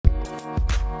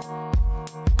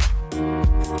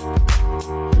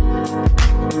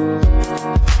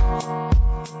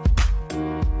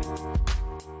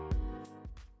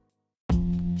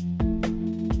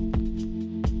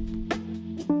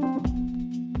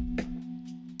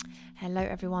Hello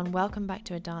everyone, welcome back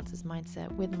to A Dancer's Mindset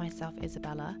with myself,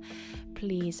 Isabella.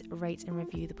 Please rate and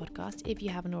review the podcast. If you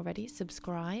haven't already,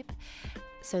 subscribe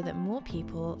so that more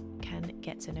people can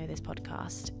get to know this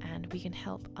podcast and we can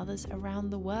help others around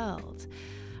the world.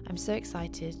 I'm so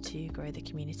excited to grow the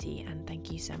community and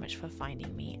thank you so much for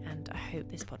finding me, and I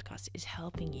hope this podcast is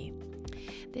helping you.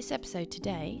 This episode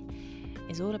today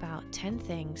is all about 10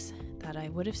 things that I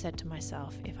would have said to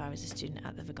myself if I was a student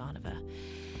at the Vaganova,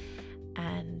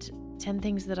 and 10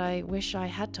 things that I wish I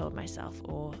had told myself,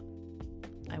 or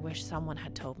I wish someone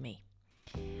had told me.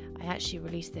 I actually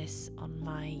released this on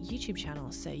my YouTube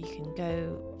channel, so you can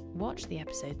go watch the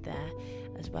episode there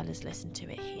as well as listen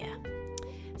to it here.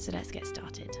 So let's get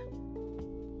started.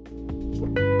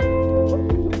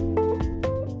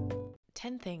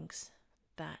 10 things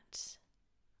that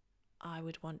I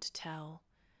would want to tell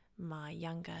my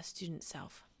younger student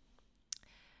self.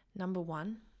 Number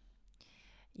 1,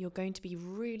 you're going to be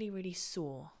really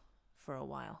sore for a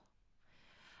while.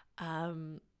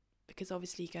 Because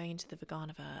obviously going into the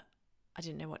Vaganova, I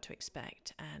didn't know what to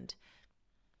expect. And,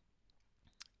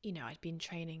 I'd been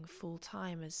training full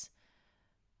time as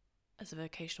a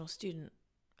vocational student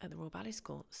at the Royal Ballet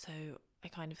School. So I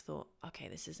kind of thought, okay,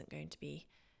 this isn't going to be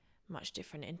much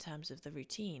different in terms of the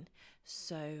routine.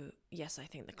 So yes, I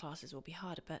think the classes will be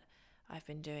harder, but I've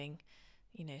been doing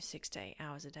 6 to 8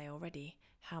 hours a day already.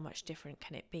 How much different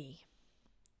can it be?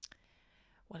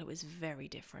 Well, it was very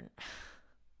different.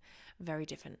 Very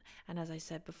different. And as I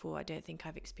said before, I don't think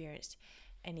I've experienced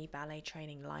any ballet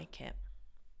training like it,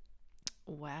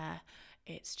 where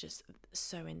it's just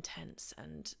so intense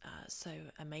and so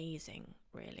amazing,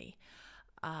 really.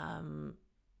 And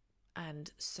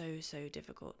so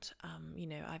difficult.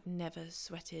 I've never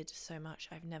sweated so much.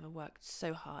 I've never worked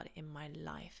so hard in my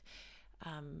life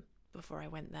before I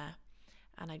went there.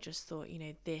 And I just thought,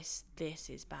 this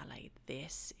is ballet.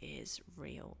 This is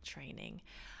real training.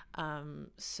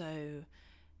 So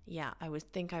yeah, I would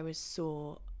think I was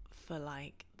sore for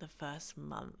like the first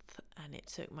month, and it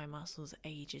took my muscles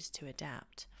ages to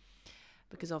adapt.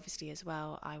 Because obviously as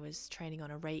well, I was training on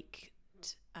a raked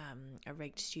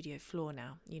studio floor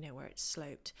now, where it's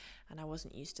sloped, and I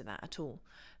wasn't used to that at all.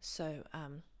 So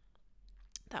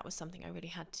that was something I really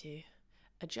had to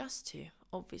adjust to,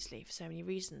 obviously, for so many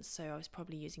reasons. So I was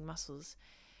probably using muscles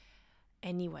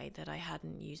anyway that I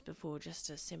hadn't used before, just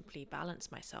to simply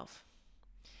balance myself.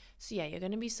 So yeah, you're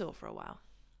going to be sore for a while.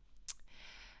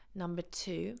 Number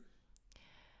 2,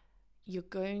 you're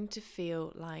going to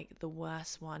feel like the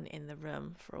worst one in the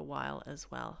room for a while as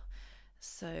well.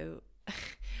 So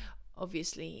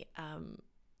obviously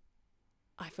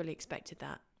I fully expected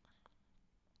that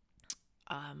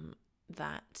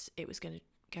that it was going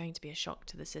to be a shock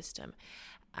to the system.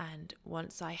 And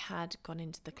once I had gone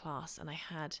into the class and I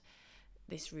had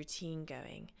this routine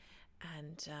going,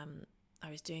 and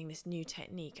I was doing this new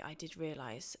technique, I did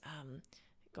realize,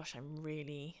 gosh, I'm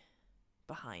really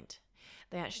behind.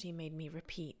 They actually made me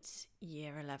repeat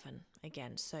year 11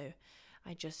 again. So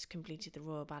I just completed the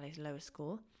Royal Ballet Lower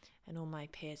School, and all my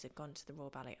peers had gone to the Royal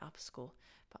Ballet Upper School,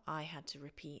 but I had to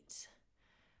repeat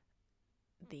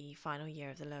the final year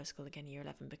of the lower school again, year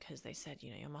 11, because they said,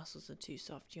 your muscles are too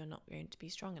soft, you're not going to be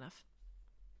strong enough.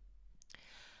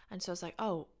 And so I was like,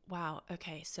 oh wow,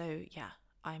 okay, so yeah,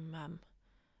 I'm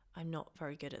not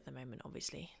very good at the moment,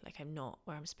 obviously. Like, I'm not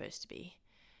where I'm supposed to be,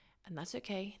 and that's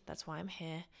okay. That's why I'm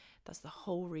here. That's the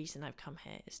whole reason I've come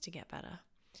here, is to get better.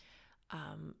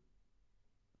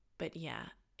 But yeah,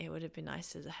 it would have been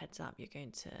nice as a heads up. You're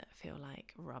going to feel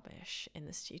like rubbish in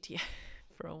the studio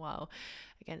for a while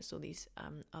against all these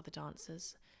other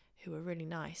dancers who were really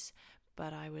nice,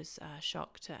 but I was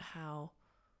shocked at how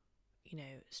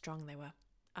strong they were.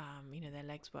 Their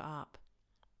legs were up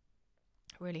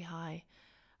really high.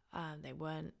 They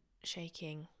weren't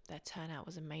shaking. Their turnout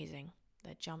was amazing.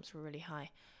 Their jumps were really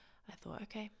high. I thought,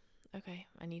 okay,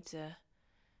 I need to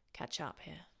catch up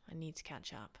here. I need to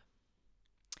catch up.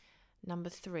 Number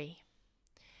 3,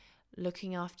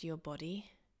 looking after your body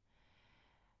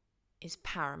is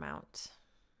paramount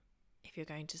if you're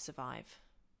going to survive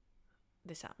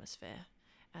this atmosphere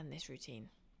and this routine.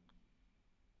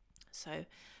 So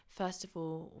first of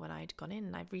all, when I'd gone in,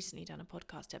 and I've recently done a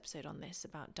podcast episode on this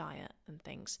about diet and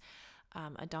things,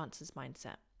 A Dancer's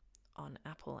Mindset on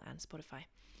Apple and Spotify.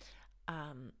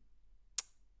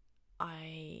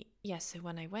 So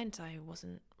when I went, I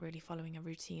wasn't really following a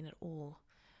routine at all.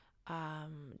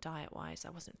 Diet-wise,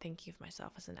 I wasn't thinking of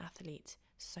myself as an athlete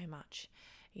so much,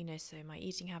 so my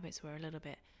eating habits were a little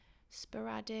bit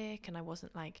sporadic, and I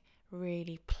wasn't like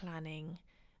really planning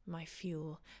my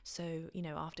fuel. So,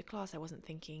 after class, I wasn't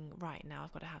thinking, right, now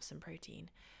I've got to have some protein,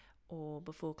 or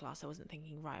before class I wasn't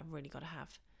thinking, right, I've really got to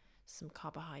have some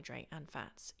carbohydrate and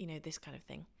fats, this kind of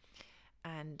thing.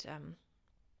 And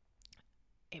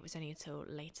it was only until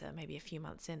later, maybe a few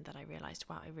months in, that I realised,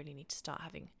 wow, I really need to start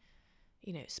having,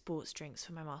 sports drinks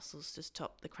for my muscles to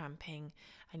stop the cramping.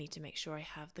 I need to make sure I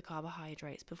have the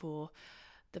carbohydrates before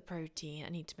the protein. I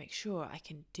need to make sure I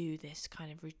can do this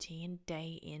kind of routine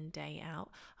day in, day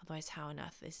out. Otherwise, how on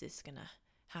earth is this going to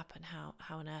happen? How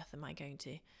on earth am I going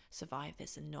to survive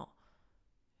this and not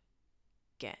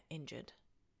get injured?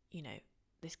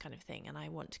 This kind of thing. And I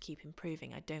want to keep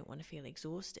improving. I don't want to feel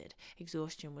exhausted.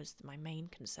 Exhaustion was my main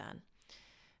concern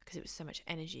because it was so much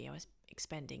energy I was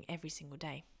expending every single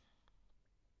day.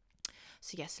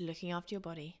 So yes, looking after your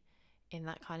body in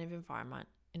that kind of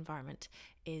environment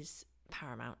is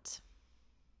paramount.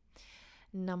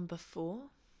 Number 4,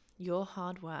 your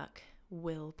hard work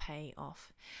will pay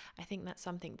off. I think that's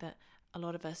something that a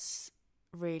lot of us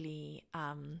really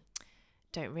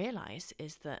don't realize,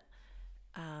 is that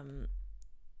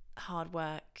hard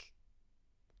work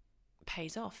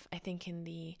pays off. I think in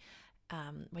the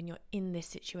when you're in this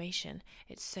situation,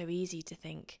 it's so easy to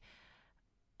think,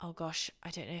 oh gosh,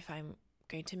 I don't know if I'm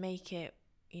going to make it.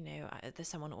 There's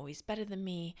someone always better than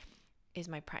me. Is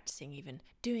my practicing even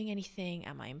doing anything?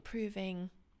 Am I improving?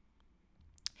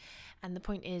 And the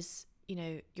point is,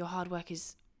 your hard work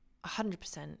is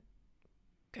 100%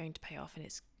 going to pay off, and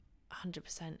it's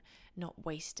 100% not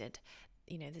wasted.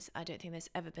 I don't think there's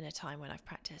ever been a time when I've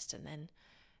practiced and then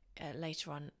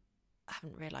later on I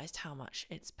haven't realised how much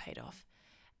it's paid off.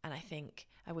 And I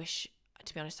wish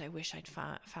I'd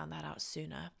found that out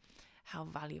sooner, how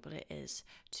valuable it is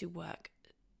to work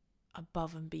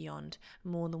above and beyond,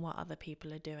 more than what other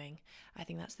people are doing. I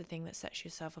think that's the thing that sets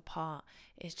yourself apart,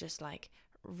 is just like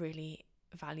really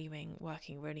valuing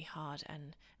working really hard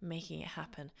and making it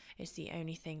happen. It's the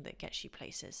only thing that gets you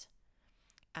places.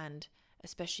 And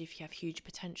especially if you have huge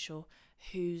potential,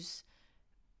 whose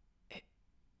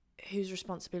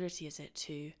responsibility is it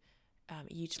to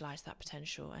utilize that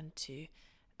potential and to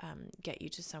get you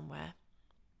to somewhere,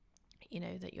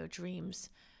 that your dreams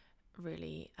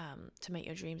really, to make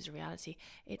your dreams a reality?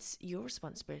 It's your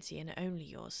responsibility and only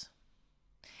yours.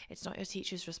 It's not your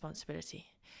teacher's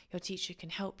responsibility. Your teacher can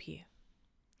help you.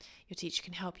 Your teacher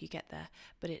can help you get there,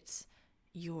 but it's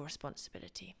your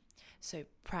responsibility. So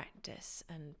practice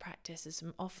as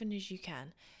often as you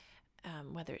can,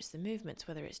 whether it's the movements,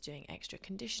 whether it's doing extra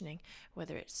conditioning,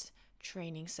 whether it's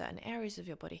training certain areas of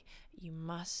your body. You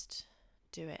must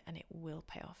do it and it will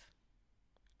pay off.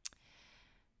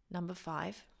 Number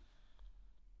 5,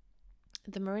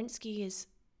 the Marinsky is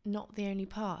not the only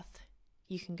path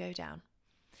you can go down.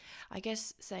 I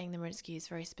guess saying the Marinsky is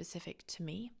very specific to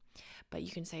me, but you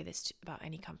can say this about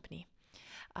any company.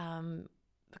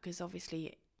 Because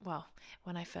obviously,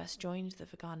 when I first joined the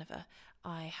Vaganova,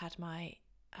 I had my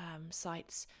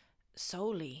sights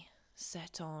solely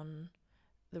set on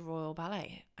the Royal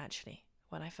Ballet, actually.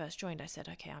 When I first joined, I said,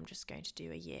 okay, I'm just going to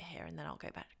do a year here and then I'll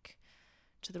go back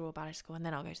to the Royal Ballet School and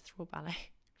then I'll go to the Royal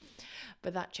Ballet.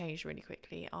 But that changed really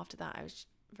quickly. After that, I was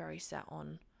very set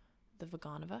on the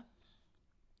Vaganova.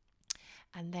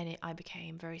 And then I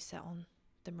became very set on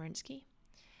the Marinsky.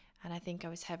 And I think I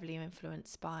was heavily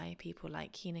influenced by people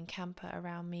like Keenan Camper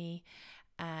around me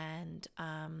and,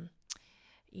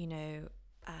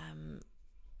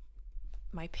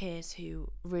 my peers who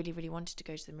really, really wanted to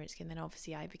go to the Marinsky. And then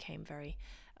obviously I became very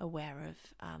aware of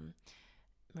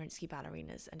Marinsky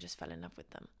ballerinas and just fell in love with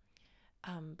them.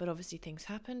 But obviously things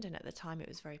happened, and at the time it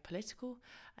was very political.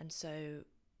 And so,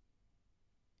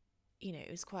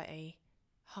 it was quite a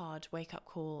hard wake-up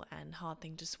call and hard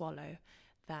thing to swallow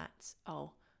that,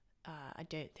 I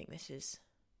don't think this is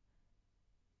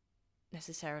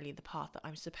necessarily the path that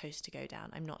I'm supposed to go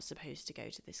down. I'm not supposed to go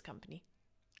to this company.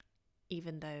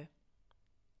 Even though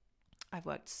I've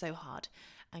worked so hard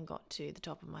and got to the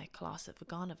top of my class at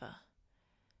Vaganova,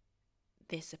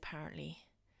 this apparently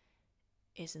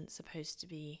isn't supposed to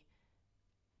be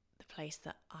the place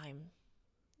that I'm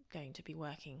going to be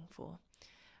working for.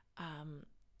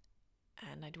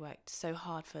 And I'd worked so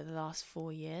hard for the last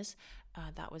 4 years.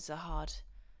 That was a hard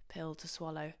pill to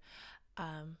swallow.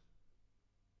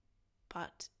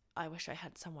 But I wish I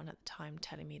had someone at the time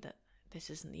telling me that this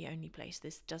isn't the only place.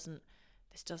 This doesn't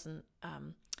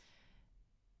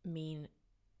mean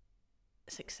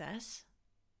success.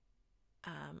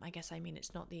 I guess I mean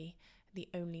it's not the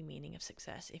only meaning of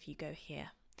success if you go here.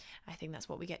 I think that's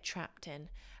what we get trapped in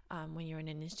when you're in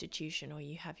an institution or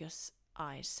you have your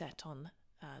eyes set on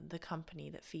the company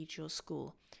that feeds your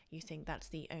school. You think that's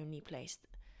the only place.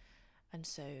 And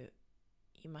so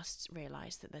you must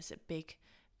realise that there's a big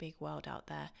big world out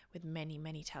there with many,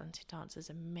 many talented dancers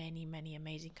and many, many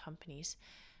amazing companies.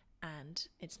 And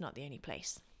it's not the only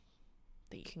place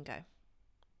that you can go.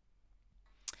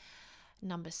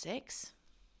 Number 6,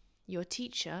 your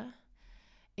teacher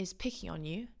is picking on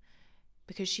you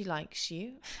because she likes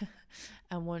you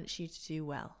and wants you to do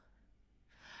well.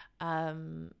 I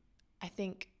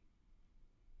think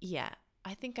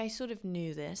I sort of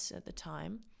knew this at the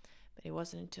time, but it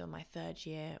wasn't until my 3rd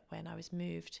year when I was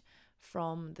moved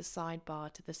from the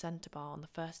sidebar to the centre bar on the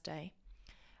first day.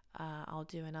 I'll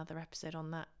do another episode on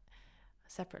that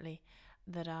separately.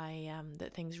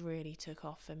 That things really took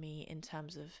off for me in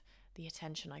terms of the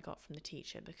attention I got from the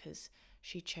teacher, because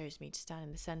she chose me to stand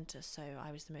in the centre, so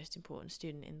I was the most important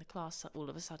student in the class all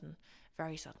of a sudden,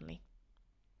 very suddenly,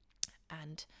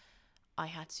 and I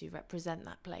had to represent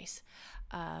that place.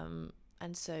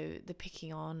 And so the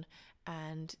picking on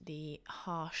and the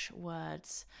harsh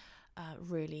words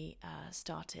really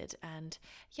started, and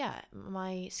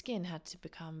my skin had to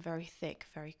become very thick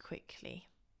very quickly,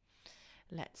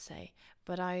 let's say.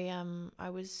 But I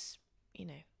was,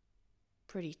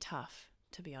 pretty tough,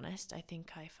 to be honest. I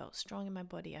think I felt strong in my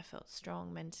body. I felt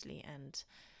strong mentally, and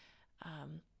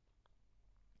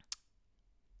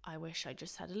I wish I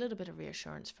just had a little bit of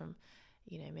reassurance from,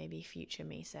 maybe future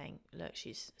me, saying, look,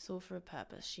 it's all for a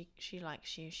purpose. She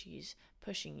likes you. She's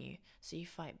pushing you. So you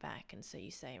fight back. And so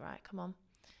you say, right, come on,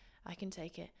 I can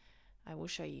take it. I will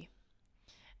show you.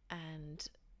 And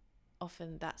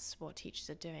often that's what teachers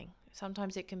are doing.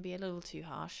 Sometimes it can be a little too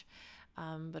harsh,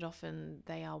 but often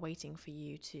they are waiting for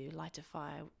you to light a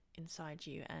fire inside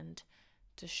you and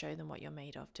to show them what you're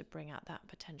made of, to bring out that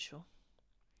potential.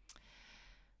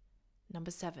 Number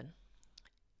 7,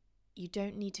 you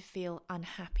don't need to feel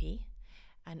unhappy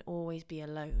and always be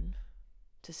alone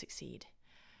to succeed.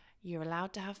 You're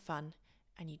allowed to have fun,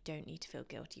 and you don't need to feel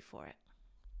guilty for it.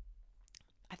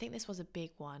 I think this was a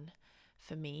big one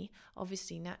for me.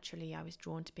 Obviously, naturally, I was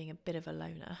drawn to being a bit of a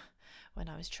loner when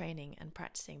I was training and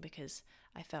practicing, because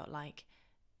I felt like,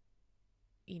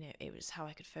 it was how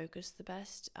I could focus the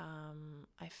best.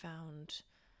 I found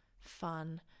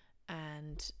fun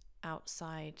and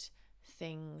outside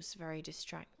things very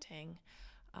distracting.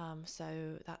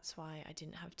 So that's why I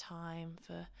didn't have time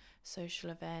for social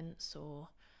events, or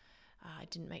I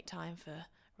didn't make time for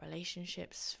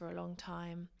relationships for a long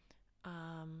time,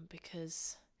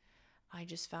 because I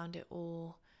just found it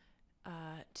all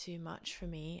too much for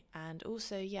me. And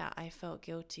also, I felt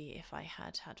guilty if I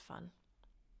had fun.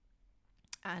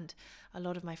 And a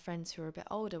lot of my friends who were a bit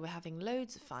older were having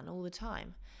loads of fun all the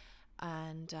time.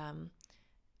 And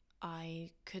I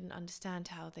couldn't understand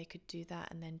how they could do that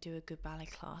and then do a good ballet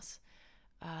class.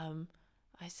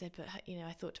 I said, but,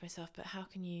 I thought to myself, but how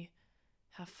can you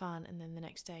have fun and then the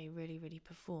next day really, really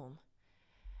perform?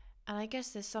 And I guess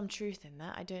there's some truth in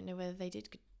that. I don't know whether they did,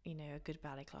 a good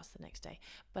ballet class the next day,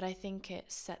 but I think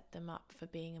it set them up for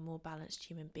being a more balanced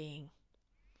human being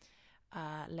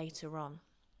later on.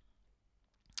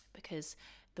 Because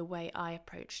the way I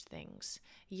approached things,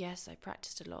 yes, I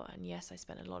practiced a lot, and yes, I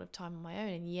spent a lot of time on my own,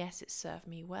 and yes, it served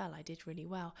me well. I did really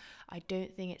well. I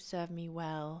don't think it served me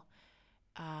well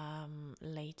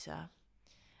later,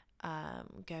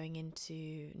 going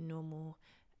into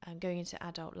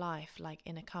adult life, like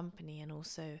in a company, and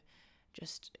also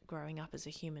just growing up as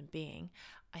a human being.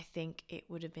 I think it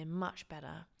would have been much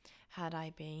better had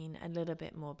I been a little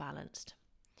bit more balanced.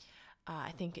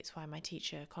 I think it's why my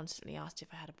teacher constantly asked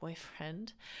if I had a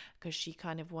boyfriend, because she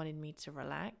kind of wanted me to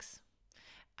relax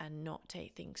and not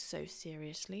take things so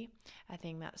seriously. I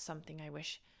think that's something I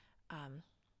wish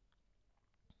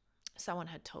someone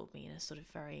had told me in a sort of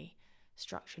very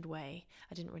structured way.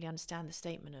 I didn't really understand the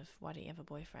statement of, why don't you have a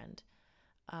boyfriend?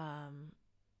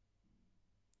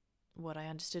 What I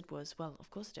understood was, well, of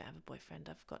course I don't have a boyfriend.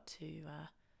 I've got to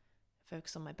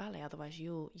focus on my ballet, otherwise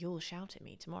you'll shout at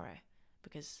me tomorrow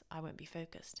because I won't be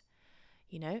focused,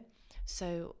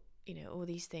 So, all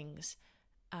these things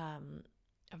are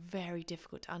very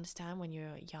difficult to understand when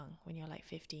you're young, when you're like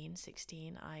 15,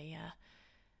 16. I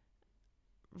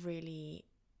really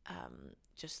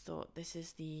just thought, this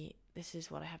is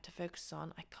what I have to focus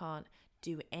on. I can't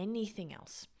do anything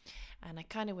else. And I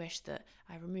kind of wish that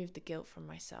I removed the guilt from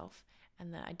myself,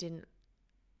 and that I didn't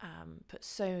put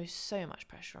so much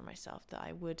pressure on myself, that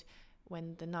I would,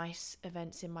 when the nice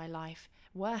events in my life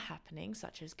were happening,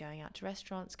 such as going out to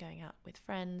restaurants, going out with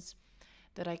friends,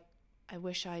 that I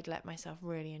wish I'd let myself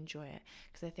really enjoy it.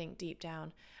 Because I think deep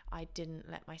down I didn't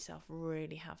let myself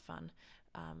really have fun,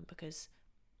 because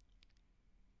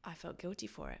I felt guilty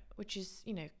for it, which is,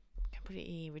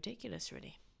 completely ridiculous,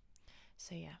 really.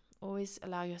 So always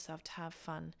allow yourself to have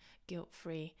fun,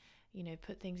 guilt-free,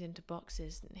 put things into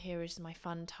boxes. Here is my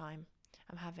fun time.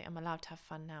 I'm allowed to have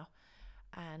fun now.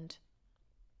 And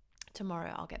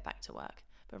tomorrow I'll get back to work.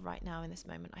 But right now in this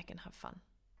moment I can have fun.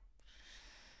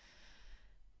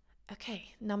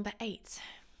 Okay, number 8.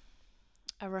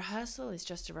 A rehearsal is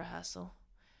just a rehearsal.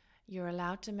 You're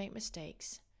allowed to make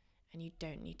mistakes and you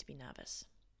don't need to be nervous.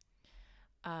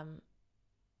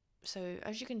 So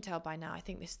as you can tell by now, I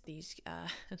think these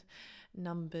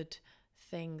numbered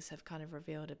things have kind of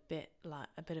revealed a bit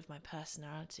of my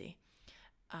personality.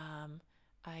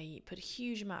 I put a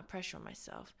huge amount of pressure on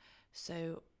myself.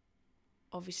 So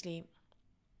obviously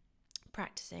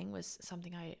practicing was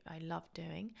something I loved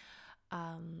doing.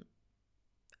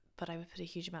 But I would put a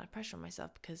huge amount of pressure on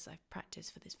myself because I've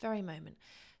practiced for this very moment.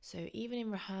 So even in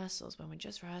rehearsals, when we're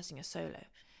just rehearsing a solo,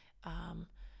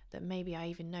 that maybe I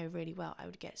even know really well, I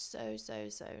would get so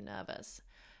nervous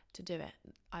to do it.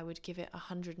 I would give it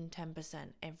 110%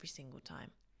 every single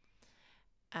time.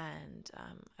 And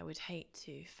I would hate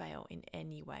to fail in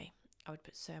any way. I would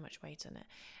put so much weight on it.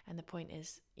 And the point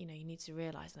is, you need to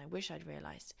realize, and I wish I'd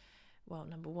realized, well,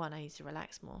 number 1, I need to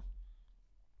relax more.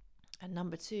 And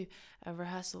number 2, a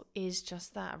rehearsal is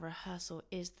just that. A rehearsal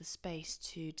is the space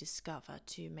to discover,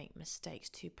 to make mistakes,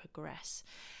 to progress.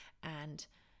 And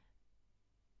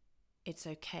it's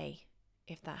okay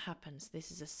if that happens.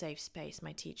 This is a safe space.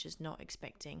 My teacher's not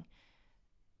expecting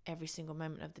every single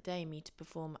moment of the day me to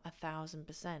perform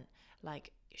 1,000%.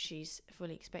 Like, she's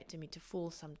fully expecting me to fall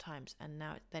sometimes, and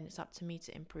then it's up to me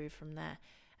to improve from there.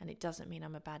 And it doesn't mean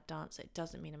I'm a bad dancer. It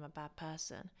doesn't mean I'm a bad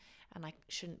person. And I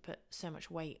shouldn't put so much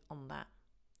weight on that.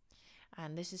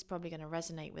 And this is probably going to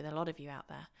resonate with a lot of you out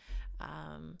there,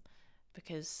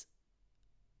 because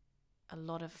a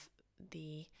lot of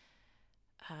the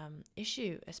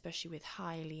issue, especially with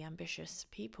highly ambitious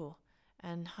people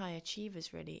and high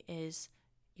achievers, really, is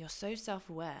you're so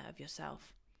self-aware of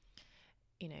yourself.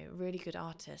 Really good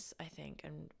artists, I think,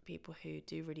 and people who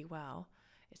do really well,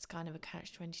 it's kind of a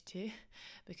catch-22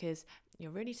 because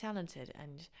you're really talented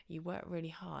and you work really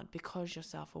hard because you're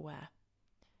self-aware.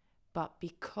 But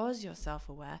because you're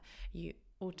self-aware, you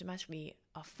automatically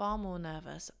are far more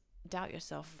nervous, doubt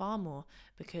yourself far more,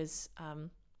 because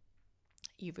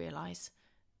you realize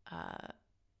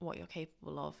what you're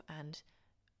capable of and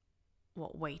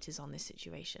what weight is on this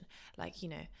situation.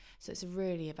 So it's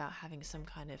really about having some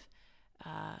kind of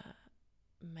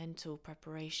mental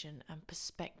preparation and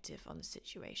perspective on the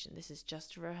situation. This is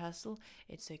just a rehearsal.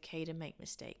 It's okay to make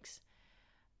mistakes.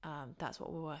 That's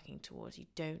what we're working towards. You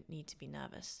don't need to be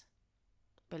nervous.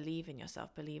 Believe in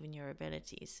yourself, believe in your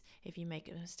abilities. If you make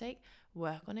a mistake,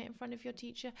 work on it in front of your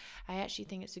teacher. I actually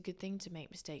think it's a good thing to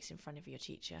make mistakes in front of your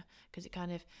teacher because it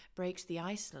kind of breaks the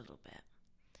ice a little bit,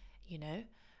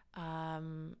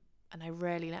 and I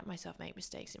rarely let myself make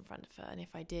mistakes in front of her. And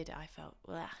if I did, I felt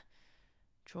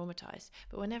traumatized.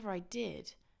 But whenever I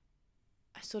did,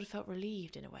 I sort of felt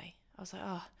relieved in a way. I was like,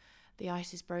 the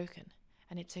ice is broken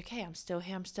and it's okay. I'm still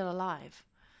here. I'm still alive,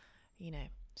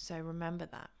 So remember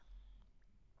that.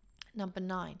 Number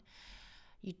 9,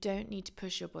 you don't need to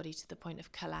push your body to the point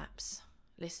of collapse.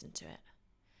 Listen to it.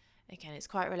 Again, it's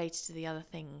quite related to the other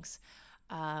things.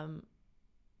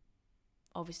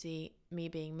 Obviously, me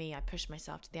being me, I push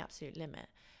myself to the absolute limit,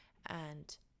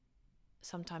 and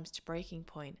sometimes to breaking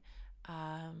point.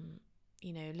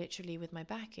 Literally with my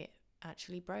back, it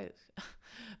actually broke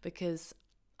because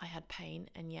I had pain,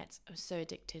 and yet I was so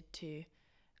addicted to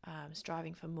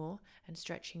striving for more and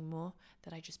stretching more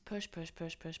that I just push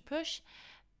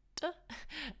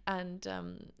and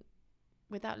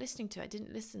without listening to it. I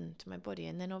didn't listen to my body,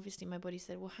 and then obviously my body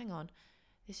said, well, hang on,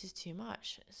 this is too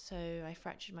much, so I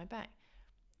fractured my back.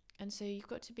 And so you've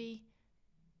got to be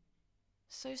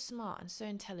so smart and so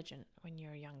intelligent when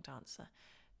you're a young dancer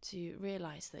to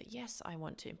realize that, yes, I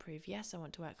want to improve, yes, I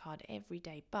want to work hard every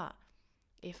day, but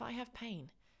if I have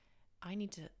pain, I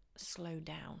need to slow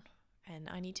down. And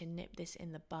I need to nip this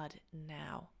in the bud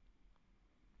now.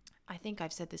 I think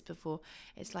I've said this before.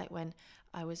 It's like when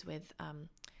I was with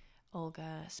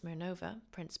Olga Smirnova,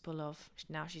 principal of,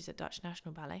 now she's at Dutch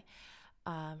National Ballet.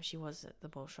 She was at the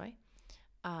Bolshoi.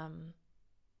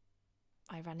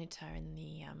 I ran into her in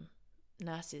the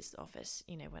nurse's office,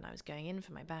 when I was going in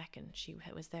for my back, and she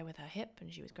was there with her hip,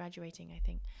 and she was graduating, I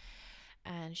think.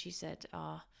 And she said,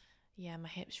 yeah, my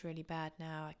hip's really bad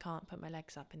now. I can't put my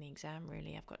legs up in the exam,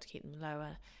 really. I've got to keep them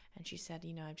lower. And she said,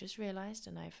 I've just realized,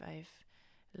 and I've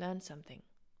learned something.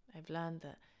 I've learned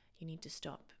that you need to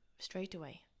stop straight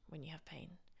away when you have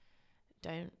pain.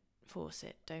 Don't force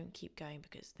it. Don't keep going,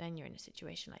 because then you're in a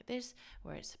situation like this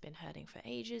where it's been hurting for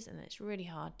ages, and it's really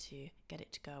hard to get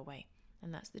it to go away.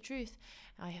 And that's the truth.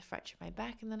 I have fractured my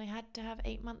back and then I had to have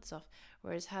 8 months off.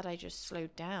 Whereas had I just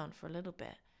slowed down for a little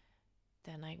bit,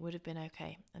 then I would have been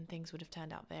okay and things would have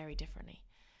turned out very differently.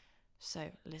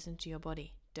 So listen to your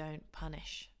body. Don't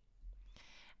punish.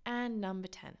 And number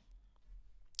 10,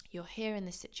 you're here in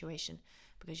this situation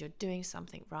because you're doing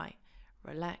something right.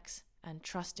 Relax and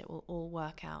trust it will all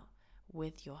work out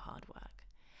with your hard work.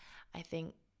 I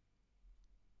think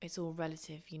it's all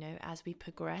relative, as we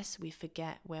progress, we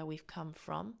forget where we've come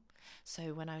from.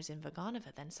 So when I was in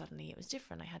Vaganova, then suddenly it was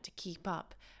different. I had to keep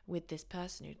up with this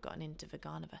person who'd gotten into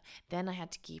Vaganova. Then I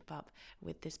had to keep up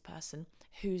with this person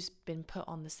who's been put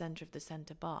on the center of the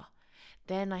center bar.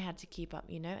 Then I had to keep up,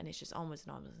 and it's just onwards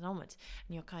and onwards and onwards.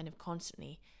 And you're kind of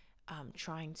constantly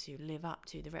trying to live up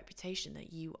to the reputation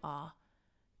that you are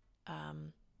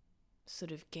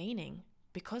sort of gaining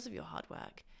because of your hard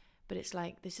work. But it's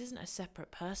like, this isn't a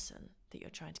separate person that you're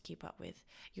trying to keep up with.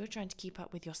 You're trying to keep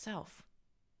up with yourself.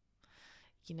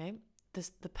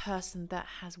 The person that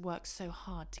has worked so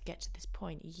hard to get to this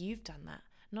point, you've done that.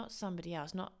 Not somebody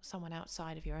else, not someone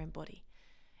outside of your own body.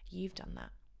 You've done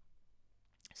that.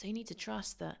 So you need to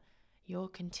trust that your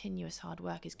continuous hard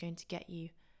work is going to get you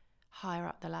higher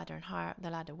up the ladder and higher up the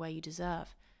ladder where you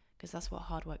deserve, because that's what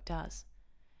hard work does.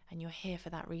 And you're here for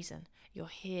that reason. You're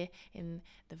here in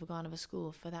the Vaganova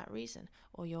school for that reason.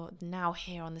 Or you're now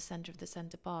here on the center of the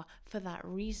center bar for that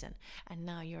reason. And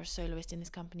now you're a soloist in this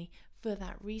company for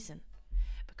that reason,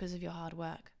 because of your hard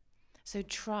work. So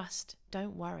trust,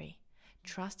 don't worry.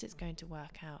 Trust it's going to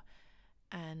work out.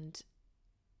 And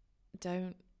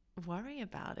don't worry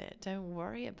about it. Don't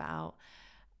worry about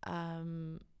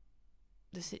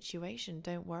the situation.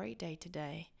 Don't worry day to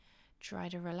day. Try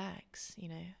to relax,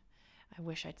 I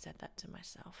wish I'd said that to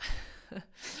myself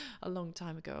a long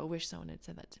time ago. I wish someone had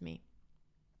said that to me.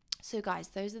 So guys,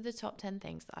 those are the top 10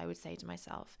 things that I would say to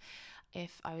myself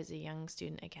if I was a young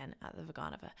student again at the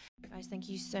Vaganova. Guys, thank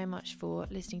you so much for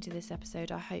listening to this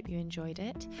episode. I hope you enjoyed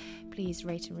it. Please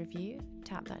rate and review,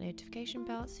 tap that notification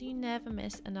bell so you never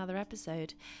miss another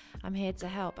episode. I'm here to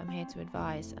help, I'm here to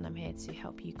advise, and I'm here to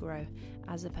help you grow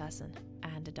as a person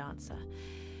and a dancer.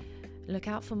 Look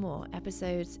out for more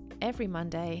episodes every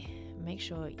Monday. Make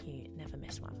sure you never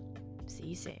miss one. See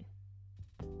you soon.